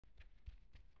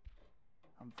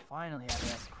I'm finally out of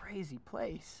that crazy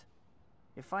place.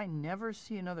 If I never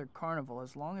see another carnival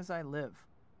as long as I live,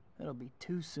 it'll be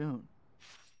too soon.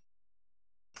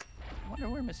 I wonder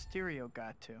where Mysterio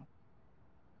got to.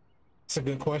 That's a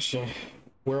good question.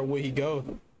 Where would he go?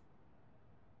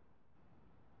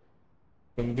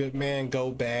 When good man go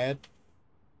bad.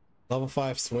 Level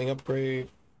 5 swing upgrade.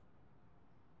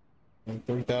 And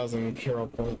 3,000 hero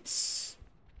points.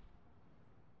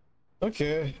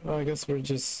 Okay, well, I guess we're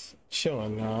just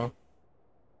chilling now.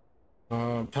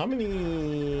 How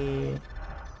many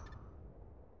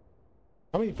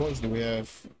points do we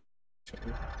have?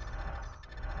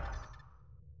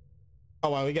 Oh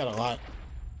wow, we got a lot.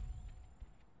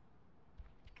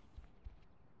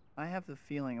 I have the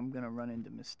feeling I'm gonna run into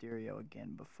Mysterio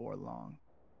again before long.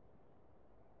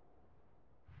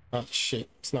 Oh shit,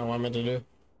 it's not what I meant to do.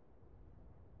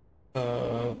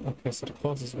 Okay, so the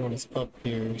closest one is up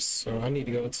here, so I need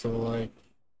to go to like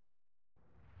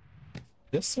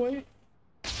this way.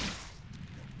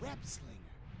 Web slinger.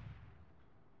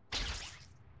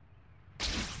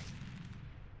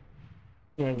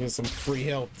 I'm gonna get some free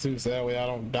health too, so that way I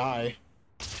don't die.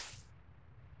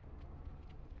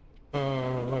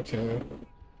 Okay.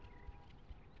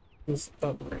 This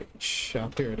upgrade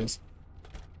shop, here it is.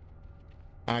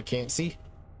 I can't see.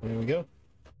 There we go.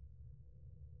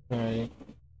 Alright.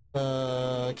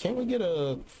 Can we get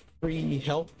a free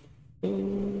health?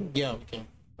 Yeah, we can.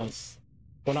 Nice.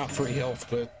 Well, not free health,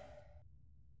 but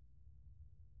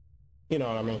you know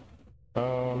what I mean.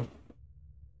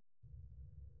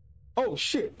 Oh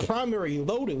shit, primary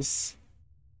Lotus.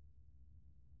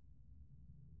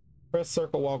 Press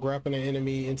circle while grabbing an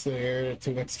enemy into the air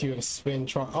to execute a spin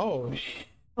try.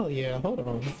 Oh yeah, hold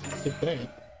on. Get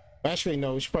that. Actually,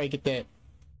 no, we should probably get that.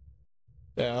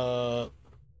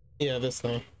 Yeah, this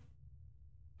thing.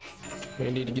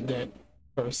 We need to get that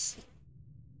first.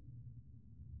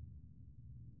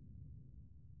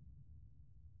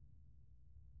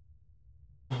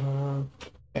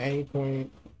 At any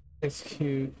point,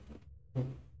 execute.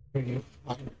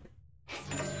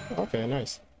 Okay,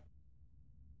 nice.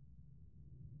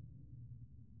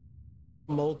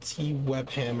 Multi-web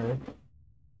hammer.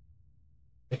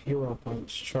 The hero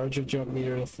punch. Charge your jump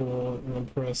meter to full and then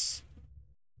press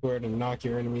square to knock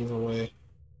your enemies away.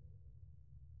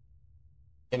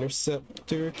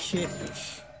 Interceptor kick.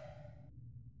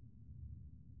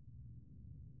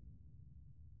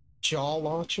 Jaw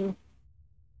launcher.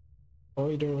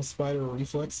 Only doing spider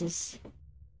reflexes.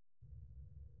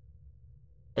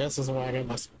 I guess this is why I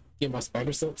get my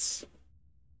spider sense.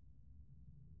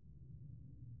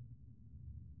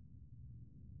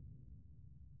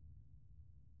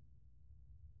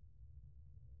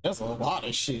 That's a lot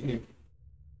of shit here.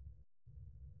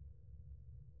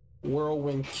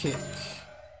 Whirlwind kick.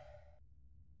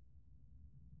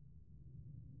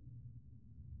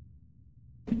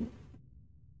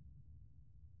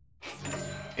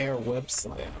 Air web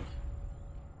slam.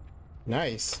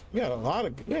 Nice. We got a lot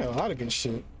of good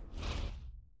shit.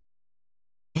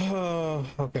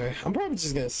 Okay. I'm probably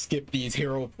just gonna skip these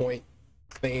hero point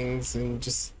things and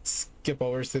just skip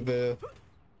over to the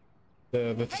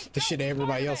shit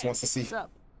everybody else wants to see. What's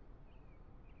up?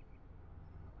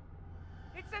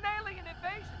 It's an alien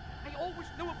invasion. I always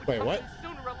knew it would Wait, come what? in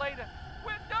sooner or later.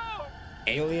 We're doomed.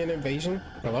 Alien invasion?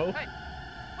 Hello? Hey,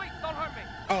 please don't hurt me.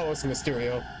 Oh, it's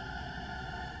Mysterio.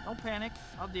 Don't panic.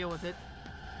 I'll deal with it.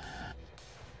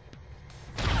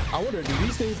 I wonder, do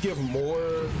these things give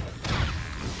more?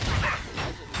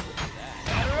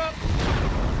 Batter up.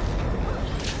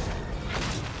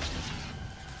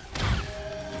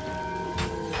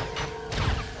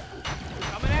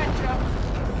 Coming at ya.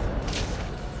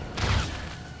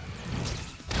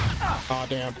 Oh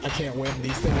damn, I can't win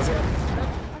these things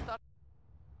up.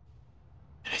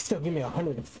 They still give me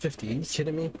 150. Are you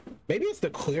kidding me? Maybe it's the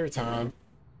clear time.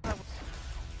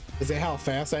 Is it how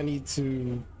fast I need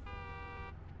to?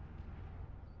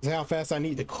 Is it how fast I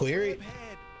need to clear it?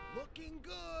 Looking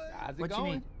good. How's it What you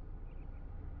going? need?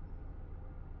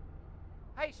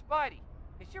 Hey, Spidey,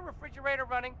 is your refrigerator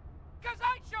running? 'Cause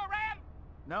I sure am.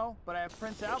 No, but I have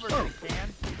Prince Albert in the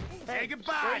can. Hey,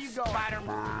 goodbye, where you going?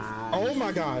 Spider-Man. Oh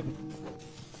my god.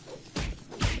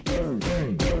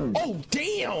 Oh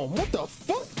damn! What the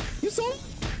fuck? You saw it?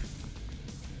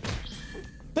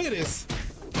 Look at this.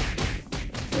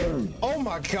 Oh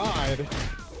my god.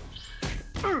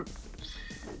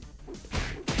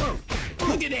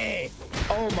 Look at that.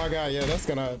 Oh my god, yeah, that's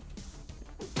gonna.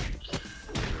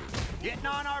 Getting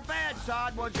on our bad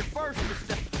side was your first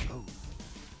mistake.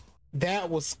 That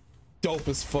was dope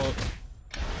as fuck.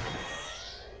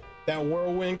 That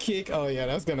whirlwind kick. Oh yeah,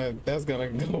 that's gonna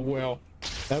go well.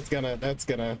 That's gonna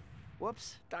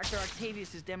Whoops, Dr.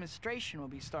 Octavius's demonstration will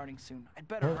be starting soon. I'd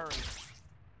better hurry.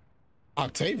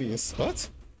 Octavius? What?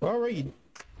 Already?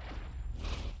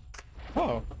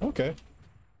 Oh, okay.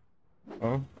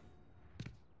 Oh.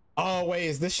 Oh, wait,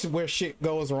 is this where shit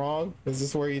goes wrong? Is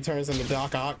this where he turns into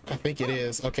Doc Ock? I think it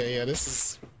is. Okay, yeah, this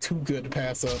is too good to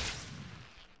pass up.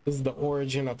 This is the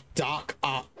origin of Doc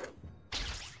Ock.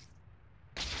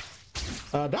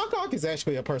 Doc Ock is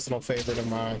actually a personal favorite of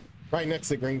mine. Right next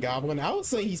to Green Goblin. I would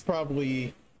say he's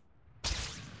probably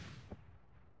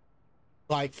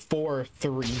like 4 or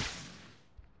 3.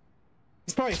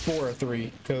 He's probably 4 or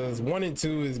 3 because 1 and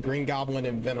 2 is Green Goblin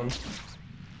and Venom.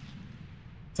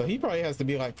 So he probably has to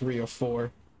be like 3 or 4.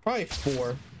 Probably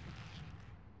 4.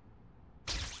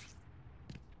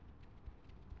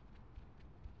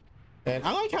 And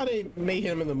I like how they made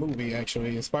him in the movie,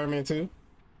 actually, in Spider-Man 2.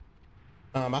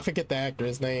 I forget the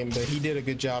actor's name, but he did a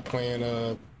good job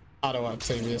playing Otto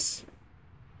Octavius.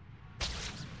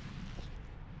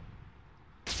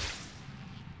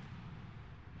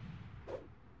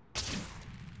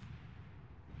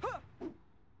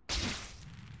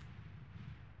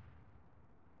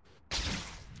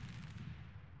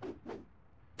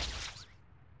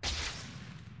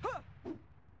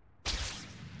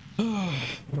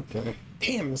 Okay.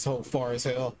 Damn, this hole far as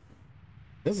hell.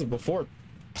 This is before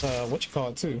what you call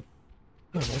it too.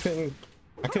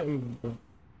 I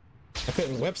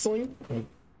couldn't web sling.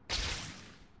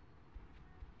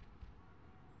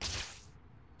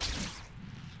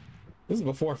 This is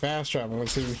before fast traveling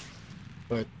too.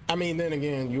 But I mean, then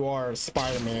again, you are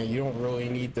Spider-Man. You don't really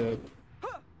need the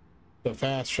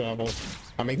fast travel.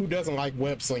 I mean, who doesn't like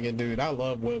web slinging, dude? I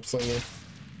love web slinging.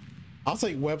 I'll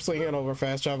take web slinging over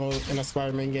fast travel in a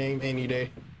Spider-Man game any day.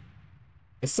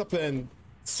 It's something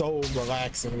so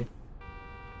relaxing.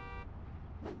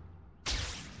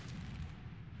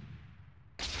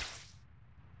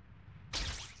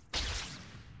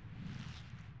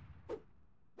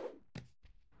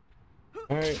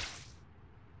 All right.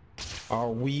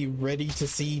 Are we ready to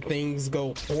see things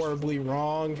go horribly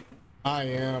wrong? I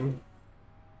am.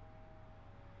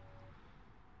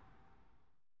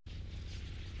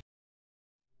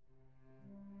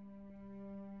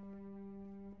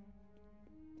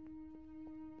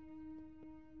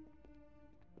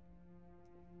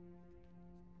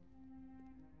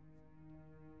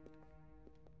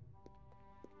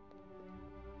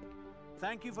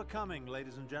 Thank you for coming,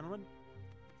 ladies and gentlemen.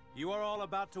 You are all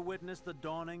about to witness the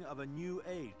dawning of a new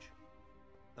age.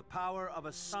 The power of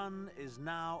a sun is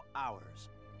now ours.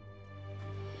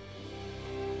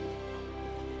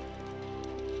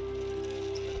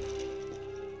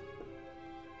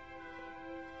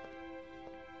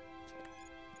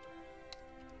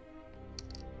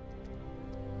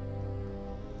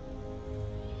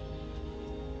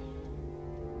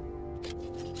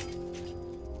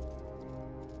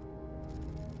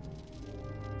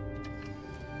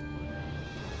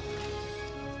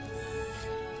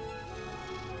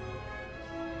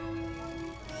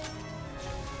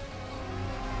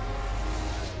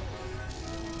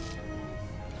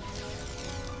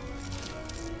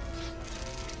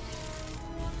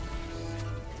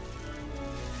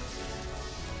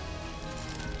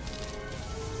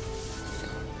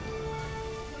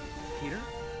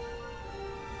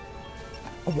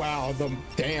 Wow,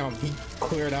 damn, he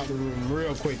cleared out the room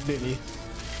real quick, didn't he?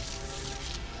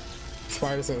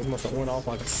 Spider-Sense must have went off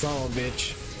like a son of a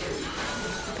bitch.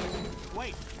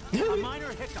 Wait, a minor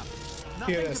hiccup.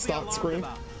 Nothing Hear to that be stop alarmed scream?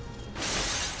 about.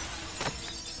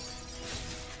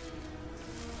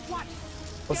 What?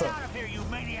 What's Get up? out of here, you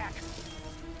maniac!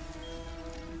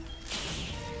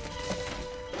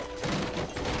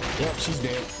 Yep, she's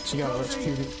dead. She got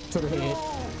electrocuted to the head.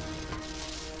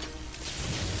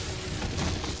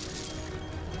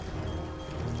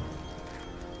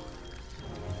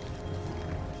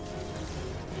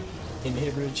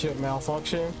 Inhibitor chip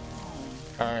malfunction.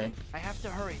 Alright. I have to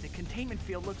hurry. The containment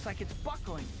field looks like it's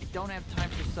buckling. I don't have time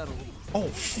for subtlety. Oh, I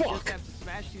just fuck! have to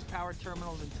smash these power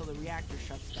terminals until the reactor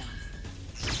shuts down.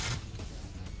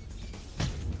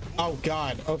 Oh,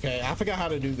 God. Okay, I forgot how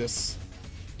to do this.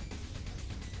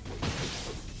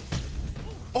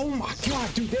 Oh my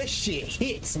God, dude, that shit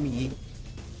hits me.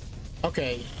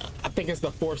 Okay, I think it's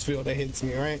the force field that hits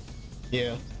me, right?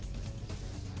 Yeah.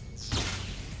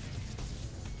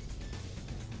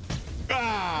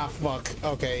 Ah, fuck.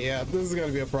 Okay, yeah, this is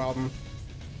gonna be a problem.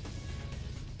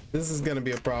 This is gonna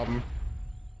be a problem.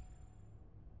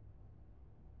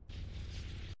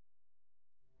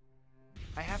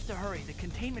 I have to hurry. The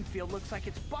containment field looks like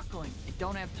it's buckling. I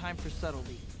don't have time for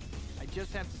subtlety. I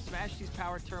just have to smash these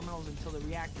power terminals until the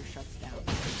reactor shuts down.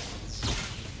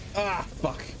 Ah,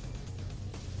 fuck.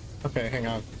 Okay, hang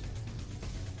on.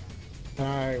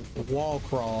 Alright, wall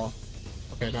crawl.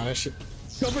 Okay, now that shit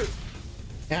covered.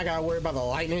 And I gotta worry about the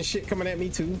lightning shit coming at me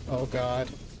too. Oh god.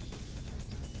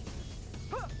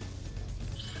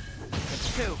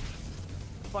 That's two.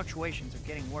 The fluctuations are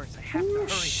getting worse. I have to Ooh, hurry.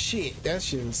 shit, that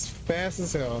shit is fast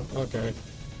as hell. Okay.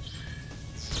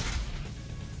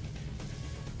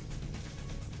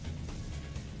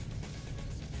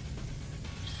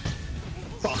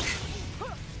 Fuck.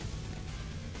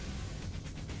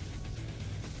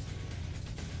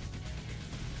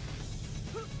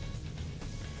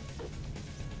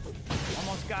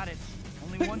 Almost got it.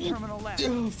 Only one terminal left.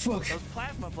 Oh fuck. Those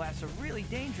plasma blasts are really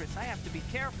dangerous. I have to be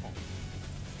careful.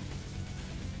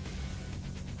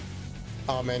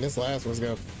 Oh man, this last one's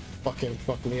gonna fucking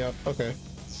fuck me up. Okay.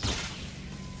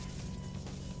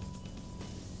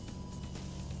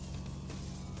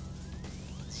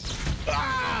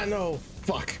 Ah no.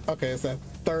 Fuck. Okay, it's that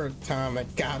third time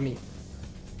that got me.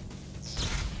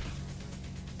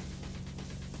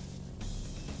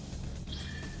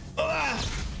 Ah!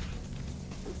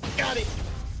 Got it.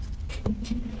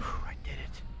 I did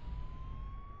it.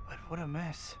 But what a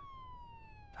mess.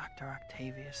 Dr.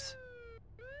 Octavius.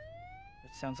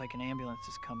 It sounds like an ambulance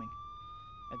is coming.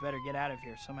 I better get out of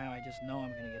here. Somehow I just know I'm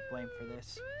gonna get blamed for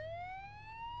this.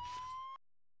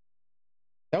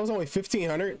 That was only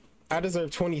 1,500. I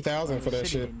deserve 20,000 for The that city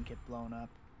shit. didn't get blown up.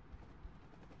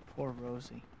 Poor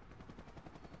Rosie.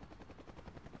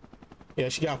 Yeah,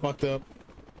 she got fucked up.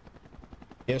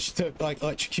 Yeah, she took like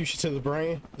electrocution to the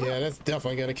brain. Yeah, that's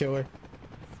definitely gonna kill her.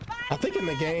 I think in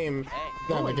the game,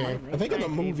 not in the game. I think in the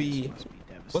movie, Must be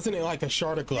devastating. wasn't it like a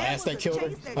shard of glass that killed her?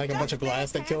 Like a bunch of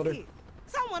glass that killed her?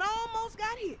 Someone almost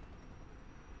got hit.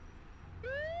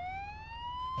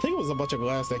 I think it was a bunch of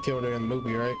glass that killed her in the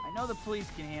movie, right? I know the police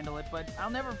can handle it, but I'll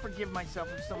never forgive myself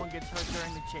if someone gets hurt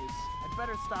during the chase. I'd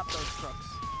better stop those crooks.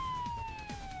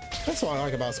 That's what I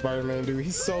like about Spider-Man, dude.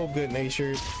 He's so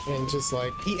good-natured and just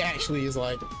like he actually is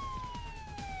like.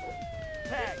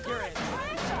 Pat, you're it.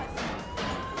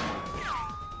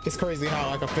 It's crazy how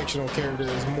like a fictional character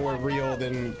is more real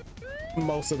than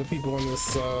most of the people in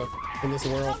this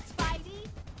world.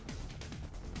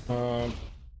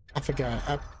 I forgot.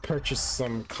 I purchased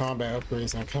some combat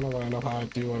upgrades. And I kind of want to know how I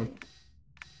do them.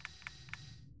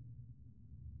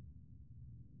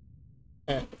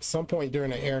 At some point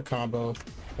during the air combo.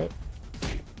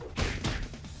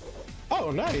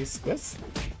 Oh, nice. That's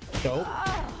dope.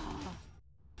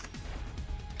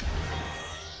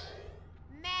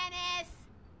 Menace!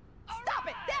 Stop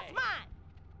it! That's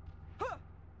mine!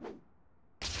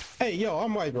 Hey, yo,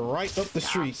 I'm like right up the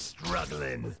street.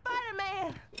 Struggling.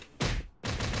 Spider-Man!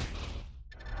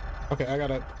 Okay, I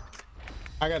gotta.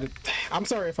 I'm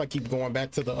sorry if I keep going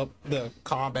back to the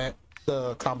combat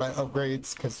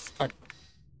upgrades because I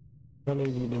don't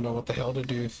even know what the hell to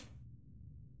do.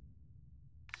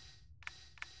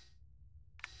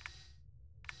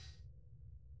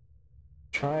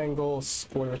 Triangle,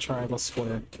 square, triangle,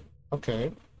 square.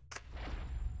 Okay.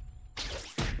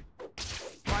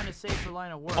 Find a safer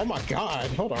line of work. Oh my god,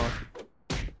 hold on.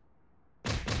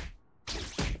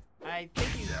 I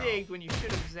think you zigged when you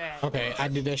should have zagged. Okay, I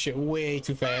did that shit way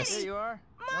too There fast. you are.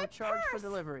 My No charge for purse.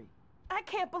 delivery. I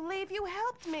can't believe you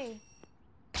helped me.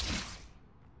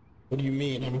 What do you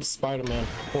mean? I'm Spider-Man,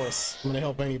 of course. I'm gonna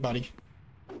help anybody.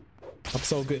 I'm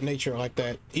so good natured like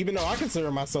that. Even though I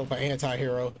consider myself an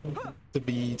anti-hero, to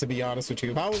be honest with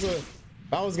you. If I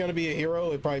was gonna be a hero,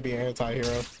 it'd probably be an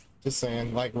anti-hero. Just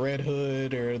saying, like Red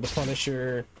Hood or the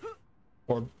Punisher,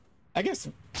 or I guess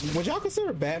would y'all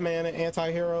consider Batman an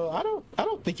anti-hero? I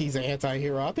don't think he's an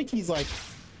anti-hero. I think he's like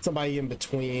somebody in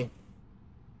between,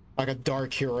 like a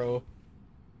dark hero.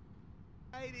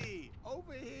 Heidi,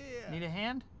 over here. Need a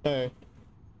hand? Hey.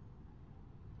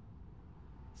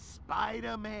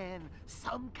 Spider-Man,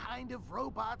 some kind of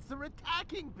robots are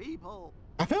attacking people.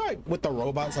 I feel like with the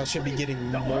robots, I should be getting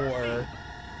more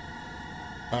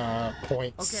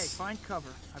points. Okay, find cover.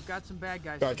 I've got some bad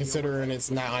guys. to deal with. Considering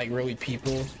it's not like really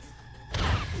people.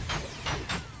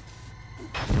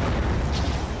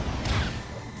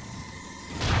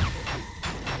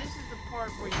 This is the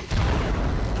part where you.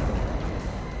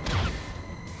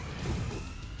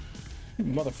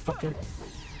 Motherfucker.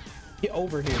 Get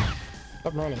over here.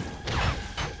 Stop running.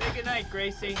 Say goodnight,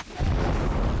 Gracie.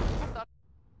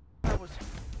 I was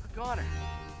a goner.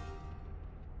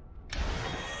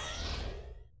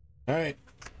 Alright.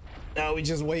 Now we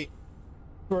just wait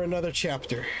for another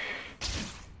chapter.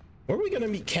 Where are we gonna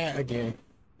meet Cat again?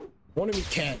 I wanna meet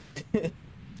Cat.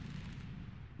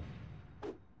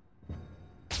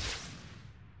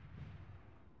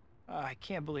 I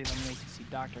can't believe I'm late to see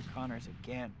Dr. Connors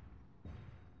again.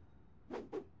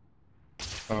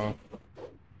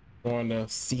 Going to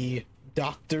see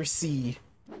Dr. C.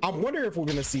 I wonder if we're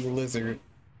gonna see Lizard.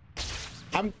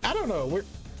 I don't know. We're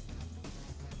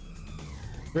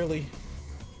really.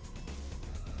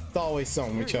 It's always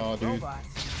something with y'all, dude. Robots.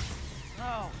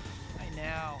 Oh, I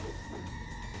know.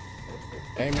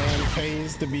 Hey man, it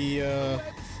pays to be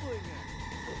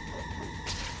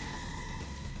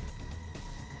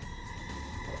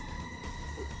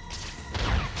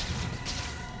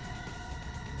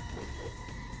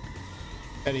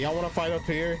Eddie, y'all want to fight up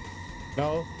here?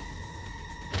 No?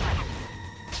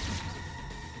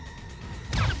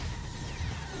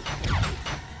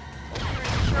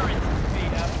 Insurance is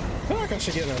paid up. I feel like I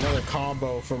should get another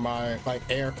combo for my like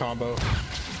air combo.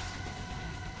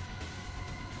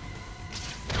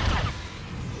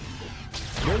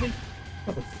 Really?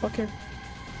 Motherfucker.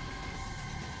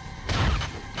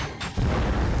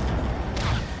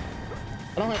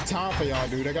 I don't have time for y'all,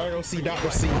 dude. I gotta go see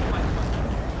Dr. C.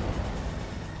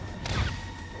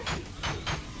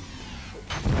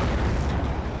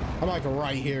 I'm like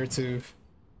right here too.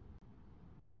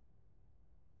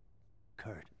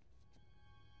 Kurt.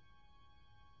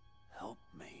 Help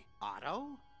me.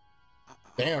 Otto?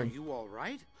 Damn. Are you all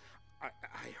right? I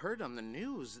heard on the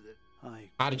news that...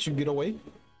 How did you get away?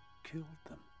 Killed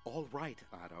them. All right,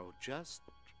 Otto, just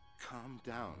calm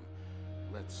down.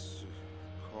 Let's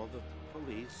call the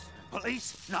police.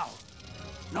 Police? No.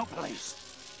 No police.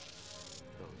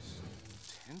 Those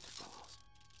tentacles.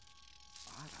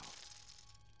 Otto,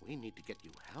 we need to get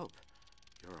you help.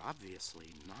 You're obviously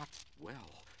not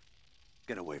well.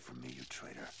 Get away from me, you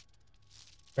traitor.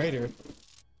 Traitor?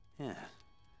 Yeah.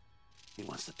 He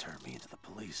wants to turn me into the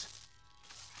police.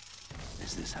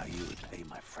 Is this how you repay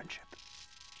my friendship?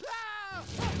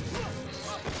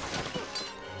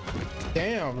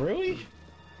 Damn, really?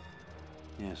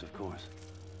 Yes, of course.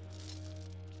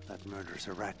 That murderous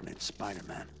arachnid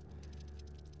Spider-Man.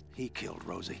 He killed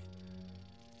Rosie.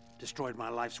 Destroyed my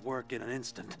life's work in an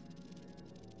instant.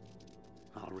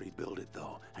 I'll rebuild it,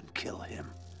 though, and kill him.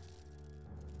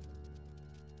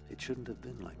 It shouldn't have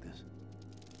been like this.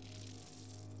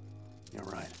 You're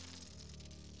right.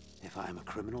 If I am a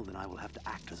criminal, then I will have to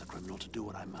act as a criminal to do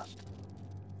what I must.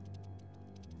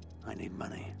 I need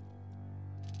money.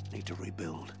 Need to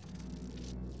rebuild.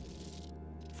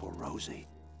 For Rosie.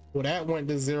 Well, that went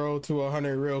to 0 to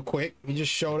 100 real quick. He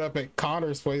just showed up at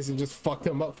Connor's place and just fucked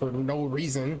him up for no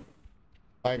reason.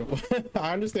 Like,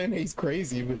 I understand he's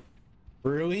crazy, but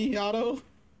really, Otto?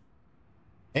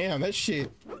 Damn, that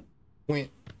shit went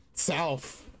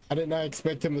south. I did not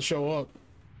expect him to show up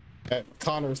at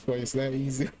Connor's place that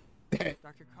easy. Dr.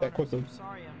 That Connors, quickly. I'm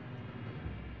sorry,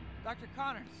 Dr.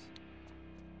 Connors.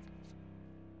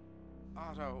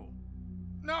 Otto,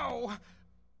 no! Otto?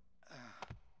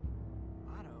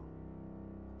 What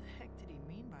the heck did he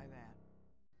mean by that?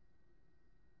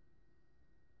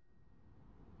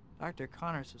 Dr.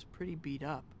 Connors was pretty beat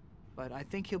up, but I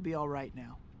think he'll be all right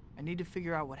now. I need to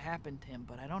figure out what happened to him,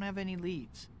 but I don't have any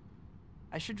leads.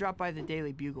 I should drop by the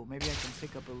Daily Bugle. Maybe I can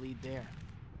pick up a lead there.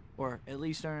 Or at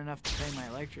least earn enough to pay my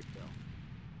electric bill.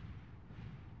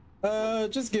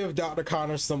 Just give Dr.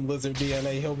 Connors some lizard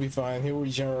DNA. He'll be fine. He'll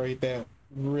regenerate that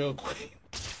real quick.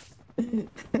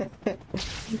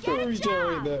 He'll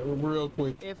regenerate that real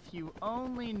quick. If you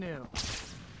only knew.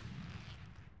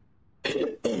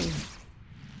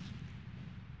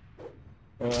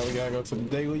 We gotta go to the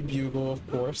Daily Bugle,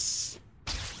 of course,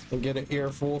 and get an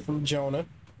earful from Jonah.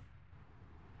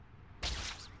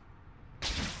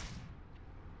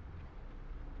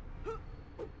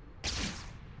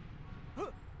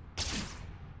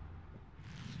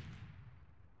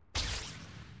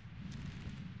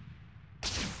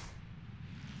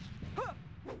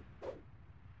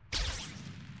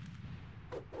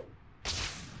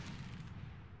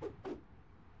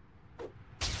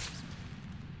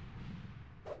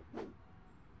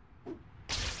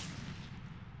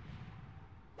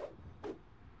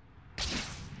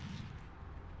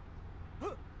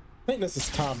 I think this is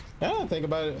Tom. I don't think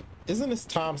about it. Isn't this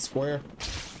Times Square?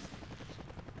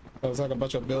 There's like a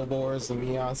bunch of billboards and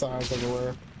neon signs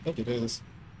everywhere. I think it is.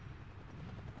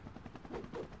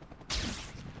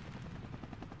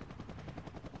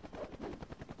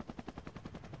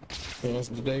 There's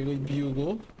the Daily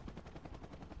Bugle.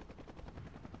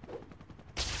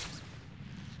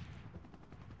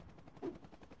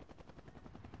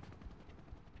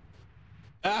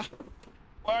 Ah!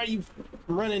 Why are you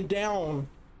running down?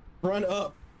 Run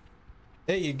up.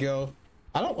 There you go.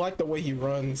 I don't like the way he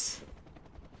runs.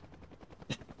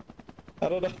 I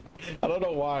don't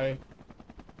know why.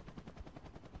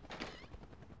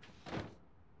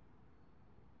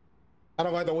 I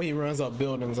don't like the way he runs up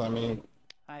buildings, I mean.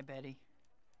 Hi, Betty.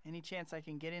 Any chance I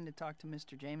can get in to talk to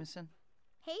Mr. Jameson?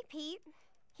 Hey, Pete.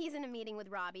 He's in a meeting with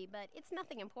Robbie, but it's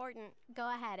nothing important.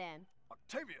 Go ahead in.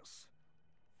 Octavius!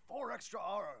 4 extra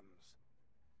arms.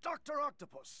 Dr.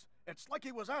 Octopus! It's like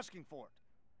he was asking for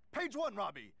it. Page 1,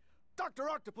 Robbie. Dr.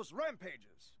 Octopus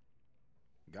rampages.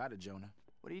 Got it, Jonah.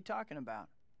 What are you talking about?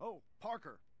 Oh,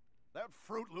 Parker. That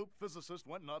Fruit Loop physicist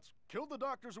went nuts, killed the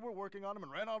doctors who were working on him,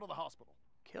 and ran out of the hospital.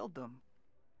 Killed them?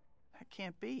 That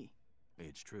can't be.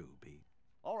 It's true, Pete.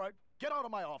 All right, get out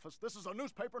of my office. This is a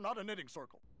newspaper, not a knitting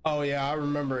circle. Oh yeah, I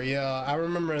remember. Yeah, I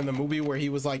remember in the movie where he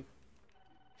was like,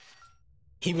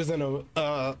 he was in a,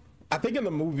 I think in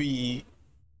the movie,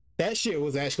 that shit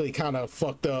was actually kind of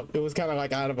fucked up. It was kind of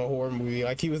like out of a horror movie.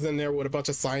 Like he was in there with a bunch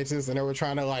of scientists and they were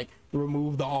trying to like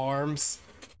remove the arms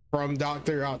from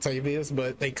Dr. Octavius,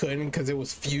 but they couldn't because it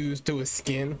was fused to his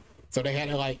skin. So they had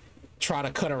to like try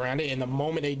to cut around it. And the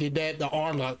moment they did that, the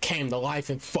arm like came to life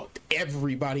and fucked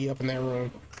everybody up in that room.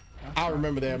 I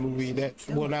remember that movie. That,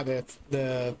 well, not that,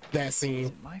 that scene. Is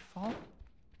it my fault?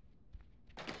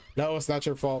 No, it's not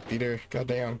your fault, Peter.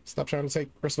 Goddamn. Stop trying to take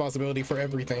responsibility for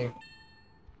everything.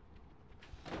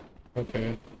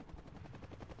 Okay.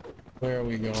 Where are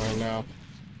we going now?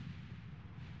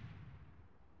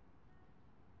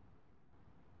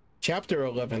 Chapter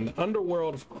 11, The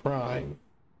Underworld of Crime.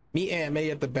 Meet Aunt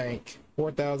May at the bank.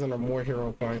 4,000 or more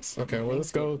hero points. Okay, well,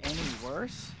 let's go. Any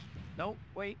worse? Nope,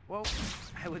 wait, whoa.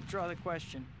 I withdraw the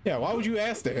question. Yeah, why would you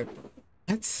ask that?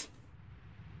 That's...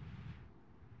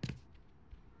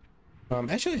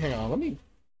 actually, hang on. Let me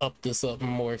up this up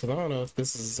more, because I don't know if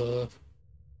this is,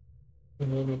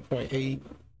 11.8.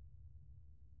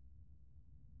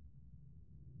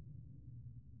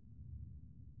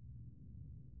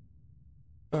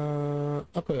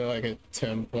 I'll put it like a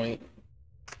 10 point.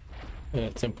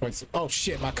 10 points. Oh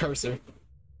shit, my cursor.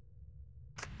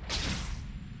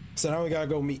 So now we gotta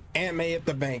go meet Aunt May at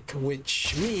the bank,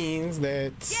 which means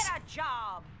that... Get a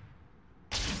job!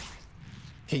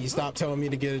 Can you stop telling me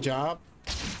to get a job?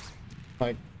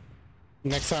 Like,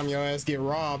 next time your ass get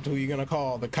robbed, who you gonna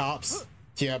call? The cops?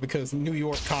 Yeah, because New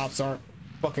York cops aren't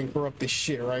fucking corrupt as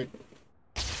shit, right?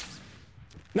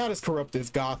 Not as corrupt as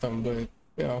Gotham, but,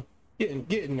 you know,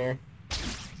 getting there.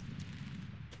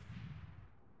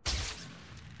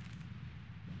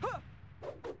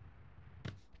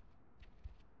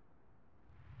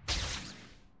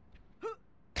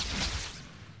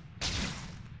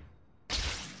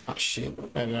 Oh shit,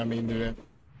 I did not mean to do that.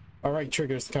 Alright,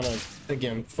 triggers kind of,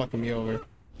 again, fucking me over.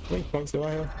 How many points do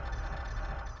I have?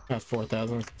 I have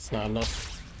 4,000. It's not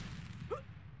enough.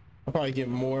 I'll probably get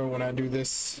more when I do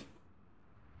this.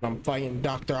 I'm fighting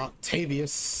Dr.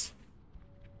 Octavius.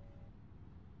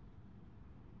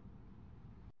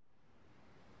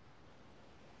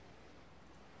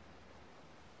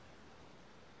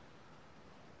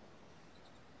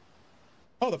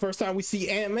 Oh, the first time we see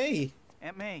Aunt May.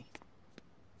 Aunt May.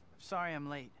 Sorry I'm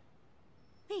late.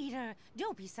 Peter,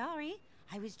 don't be sorry.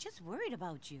 I was just worried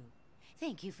about you.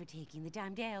 Thank you for taking the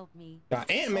time to help me. Now,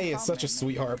 Aunt May is such a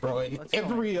sweetheart, bro. And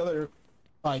every other,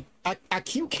 like,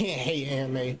 you can't hate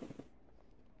Aunt May.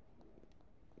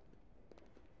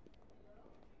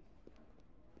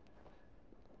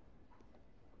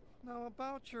 Now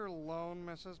about your loan,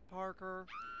 Mrs. Parker.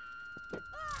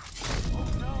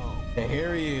 Oh no! And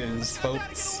here he is,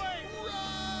 folks.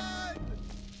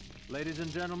 Ladies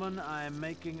and gentlemen, I am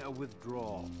making a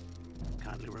withdrawal.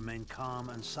 Kindly remain calm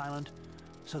and silent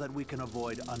so that we can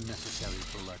avoid unnecessary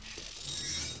bloodshed.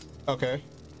 Okay.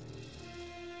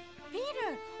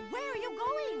 Peter, where are you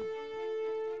going?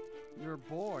 Your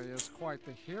boy is quite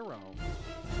the hero.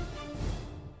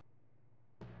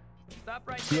 Stop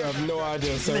right You there. have no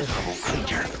idea, sir.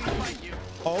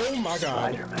 Oh my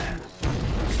god. Spider-Man.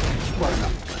 What an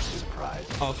unpleasant surprise.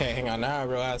 Okay, hang on. Now I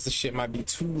realize this shit might be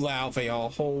too loud for y'all.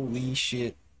 Holy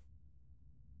shit.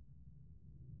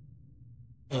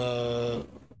 I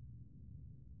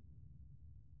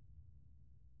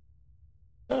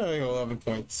think 11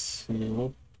 points.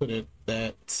 We'll put it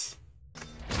that.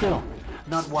 Still,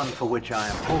 not one for which I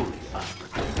am wholly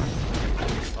unprepared.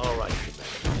 All right,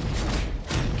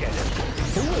 get it.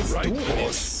 Who is Right, doing boss.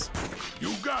 this?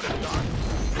 You got it, Doc.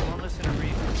 Don't listen to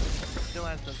reason. Still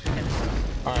has those tendencies.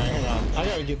 Alright, hang on. I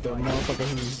gotta get the motherfucker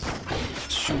who's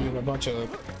shooting a bunch of...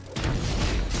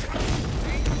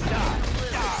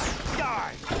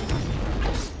 Die!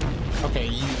 Okay,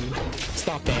 you...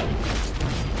 Stop that.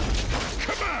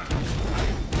 Come on!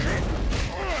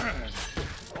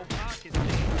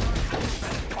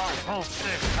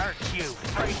 Hurt you,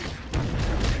 freak.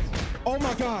 Oh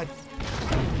my god!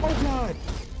 Oh god!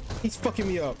 He's fucking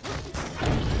me up.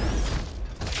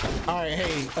 Alright,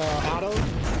 hey, Otto,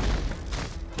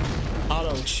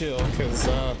 auto chill, cause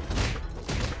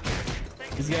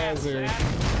these guys are.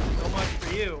 So much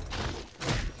for you.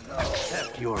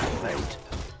 Accept your fate.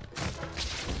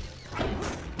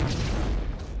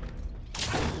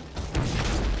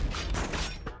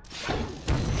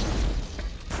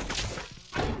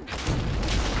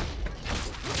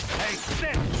 Hey,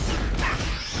 sit!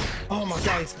 Oh my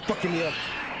god, he's fucking me up.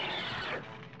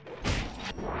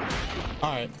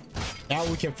 Alright, now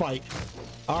we can fight.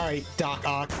 Alright, Doc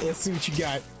Ock, let's see what you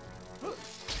got.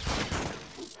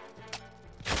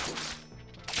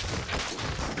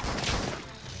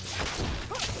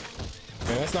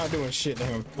 Man, that's not doing shit to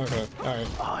him. Okay, alright.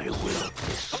 I will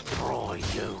destroy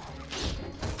you.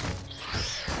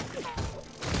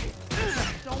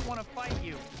 I don't want to fight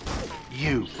you.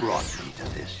 You brought me to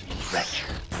this, you wretch.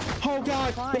 Oh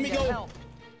god, Fine, let me go. help.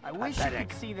 I wish you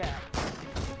could see that.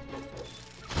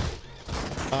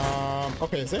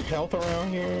 Okay, is there health around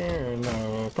here? Or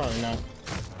no, probably not.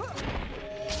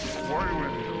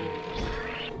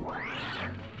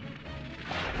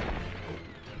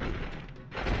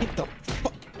 Get the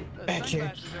fuck back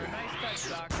here. Sunglasses are a nice touch,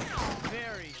 Doc.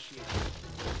 Very chic.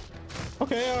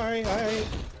 Okay, alright, alright.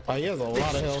 Oh, he has a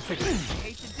lot of health. I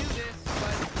hate to do this,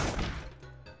 but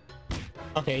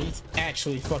Okay, he's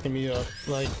actually fucking me up.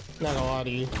 Like, not gonna lie to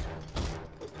you.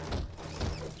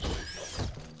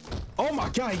 Oh my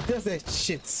god, he does that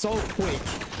shit so quick.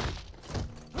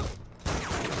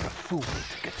 Fool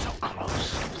to get so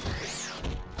close.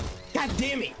 God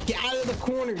damn it! Get out of the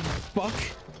corner, you fuck!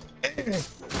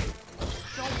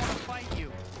 don't want to fight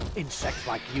you. Insects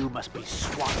like you must be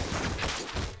swatted.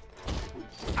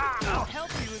 I'll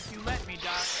help you if you let me,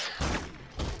 Doc.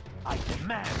 I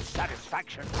demand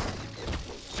satisfaction.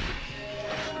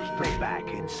 Stay back,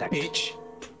 insect. Bitch.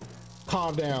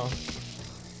 Calm down.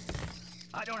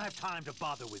 I don't have time to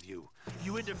bother with you.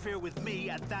 You interfere with me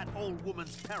at that old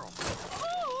woman's peril.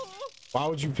 Why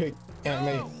would you pick Aunt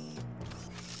May?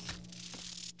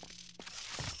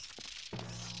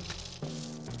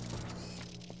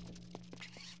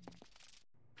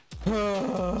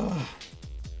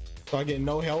 So I get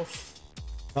no health?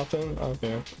 Nothing?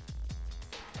 Okay.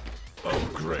 Oh,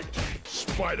 great.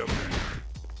 Spider-Man.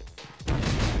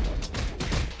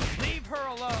 Leave her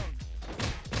alone.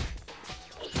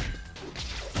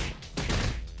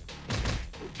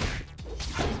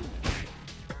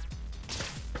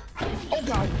 Oh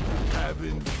god!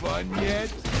 Having fun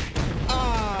yet?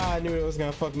 Ah, I knew it was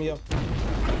gonna fuck me up.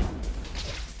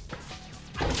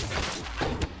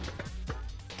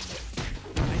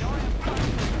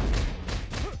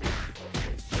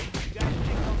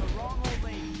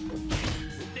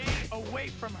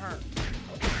 From her.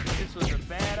 This was a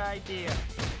bad idea.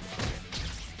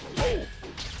 Oh!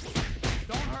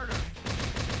 Don't hurt her.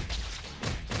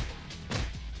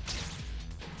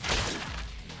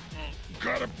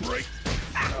 Gotta break.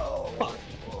 Oh. Fuck.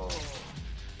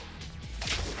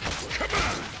 Come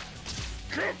on!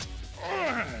 Come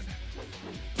on!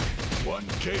 One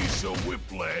case of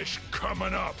whiplash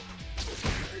coming up.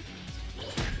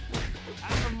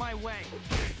 Out of my way.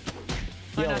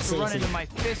 Try not to run into my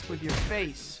fist with your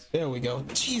face. There we go.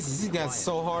 Jesus, these guys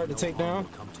so hard to take down.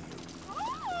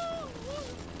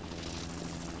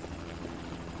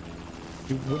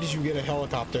 Dude, what did you get a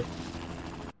helicopter?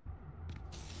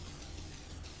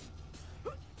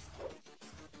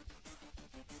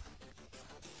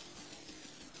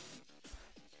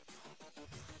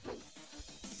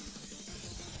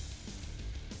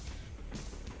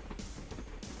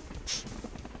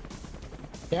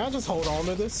 Yeah, I'll just hold on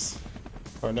to this.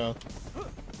 Or no?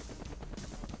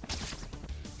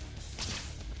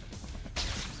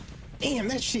 Damn,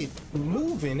 that shit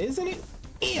moving, isn't it?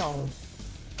 Damn.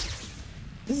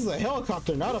 This is a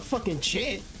helicopter, not a fucking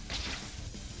jet.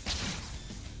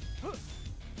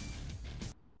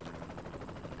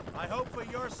 I hope for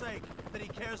your sake that he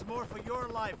cares more for your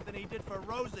life than he did for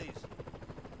Rosie's.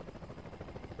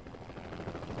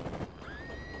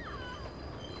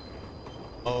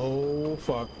 Oh,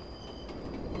 fuck.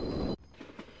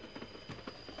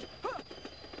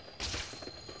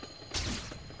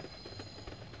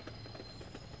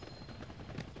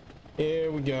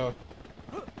 Here we go.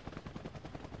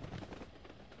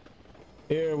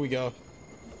 Here we go.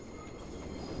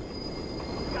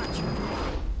 Gotcha.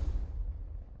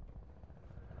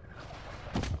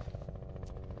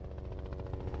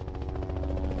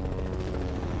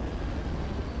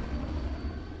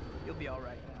 You'll be all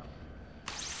right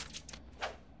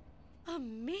now.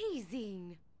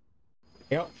 Amazing.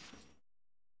 Yep.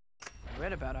 I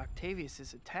read about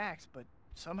Octavius's attacks, but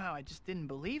somehow I just didn't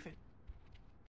believe it.